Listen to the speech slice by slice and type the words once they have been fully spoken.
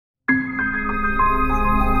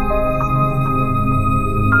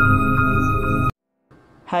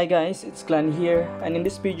Hi guys, it's Clan here, and in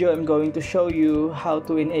this video I'm going to show you how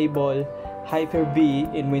to enable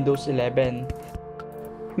HyperV in Windows 11.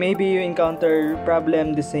 Maybe you encounter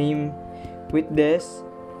problem the same with this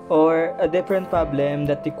or a different problem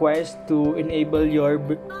that requires to enable your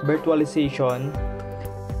virtualization.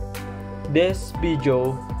 This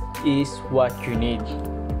video is what you need.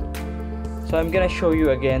 So I'm gonna show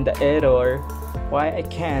you again the error why I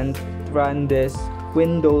can't run this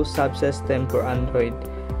Windows Subsystem for Android.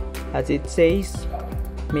 As it says,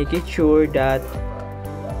 make it sure that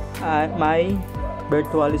my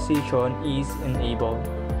virtualization is enabled.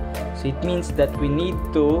 So it means that we need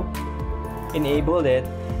to enable it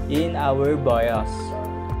in our BIOS.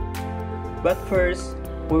 But first,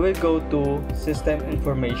 we will go to System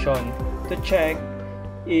Information to check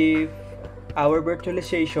if our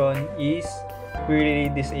virtualization is really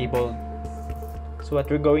disabled. So what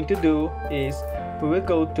we're going to do is we will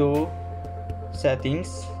go to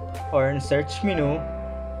Settings or search menu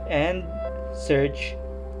and search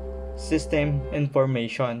System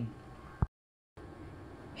Information.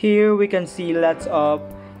 Here we can see lots of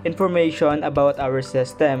information about our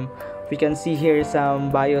system. We can see here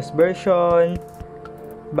some BIOS version,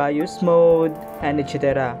 BIOS mode, and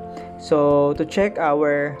etc. So to check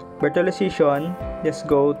our virtualization, just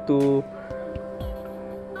go to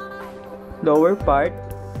lower part,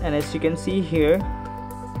 and as you can see here,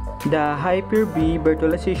 the HyperV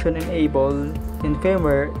virtualization enabled in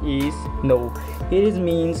firmware is no. It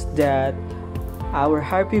means that our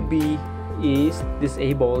HyperV is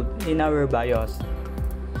disabled in our BIOS.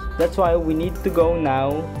 That's why we need to go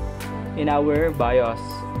now in our BIOS.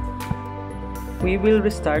 We will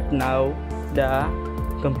restart now the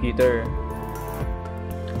computer.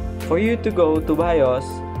 For you to go to BIOS,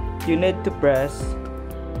 you need to press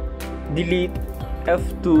delete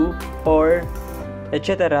F2 or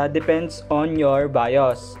etc. depends on your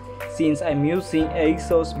BIOS. Since I'm using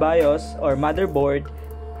ASUS BIOS or motherboard,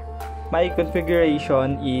 my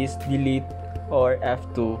configuration is delete or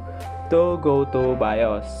F2 to go to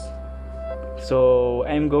BIOS. So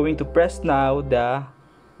I'm going to press now the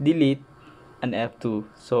delete and F2.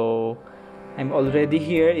 So I'm already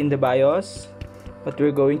here in the BIOS. What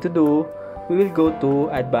we're going to do, we will go to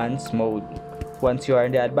advanced mode. Once you are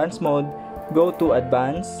in the advanced mode, go to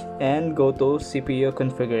advanced and go to CPU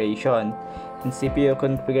configuration. In CPU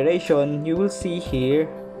configuration, you will see here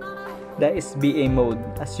the SBA mode.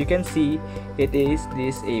 As you can see, it is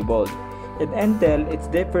disabled. In Intel, it's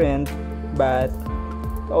different but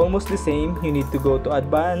almost the same. You need to go to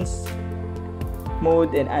advanced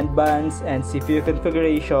mode and advanced and CPU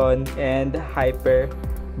configuration and hyper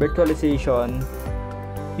virtualization.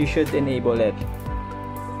 You should enable it.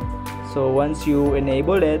 So once you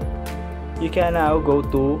enable it, you can now go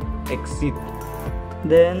to exit,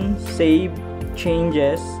 then save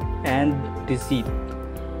changes and reset.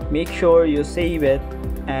 Make sure you save it,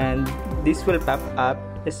 and this will pop up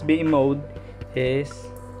SBA mode is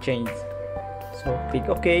changed. So click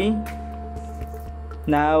OK.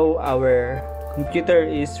 Now our computer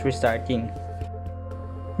is restarting.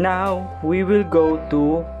 Now we will go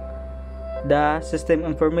to the system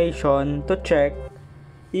information to check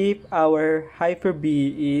if our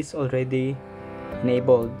HyperV is already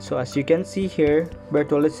enabled. So as you can see here,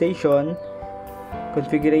 virtualization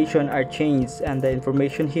configuration are changed and the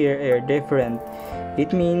information here are different.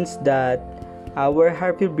 It means that our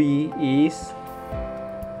HyperV is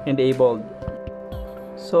enabled.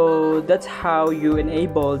 So that's how you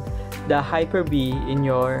enabled the HyperV in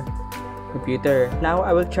your computer. Now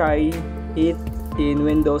I will try it in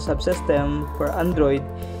Windows Subsystem for Android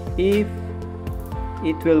if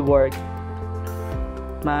it will work.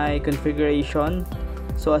 My configuration,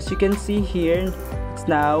 so as you can see here, it's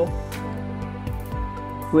now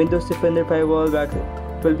Windows Defender Firewall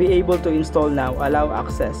will be able to install now, allow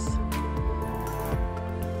access.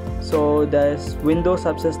 So the Windows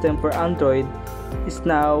Subsystem for Android is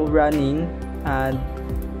now running and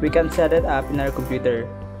we can set it up in our computer.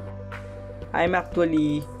 I'm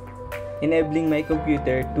actually enabling my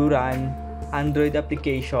computer to run Android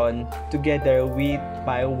application together with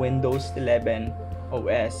my Windows 11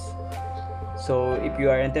 OS. So if you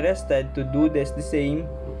are interested to do this the same,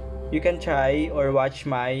 you can try or watch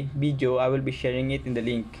my video. I will be sharing it in the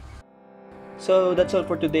link. So that's all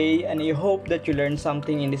for today, and I hope that you learned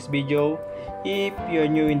something in this video. If you're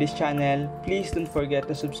new in this channel, please don't forget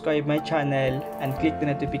to subscribe my channel and click the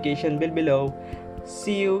notification bell below.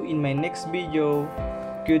 See you in my next video.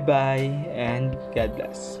 Goodbye and God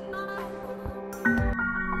bless.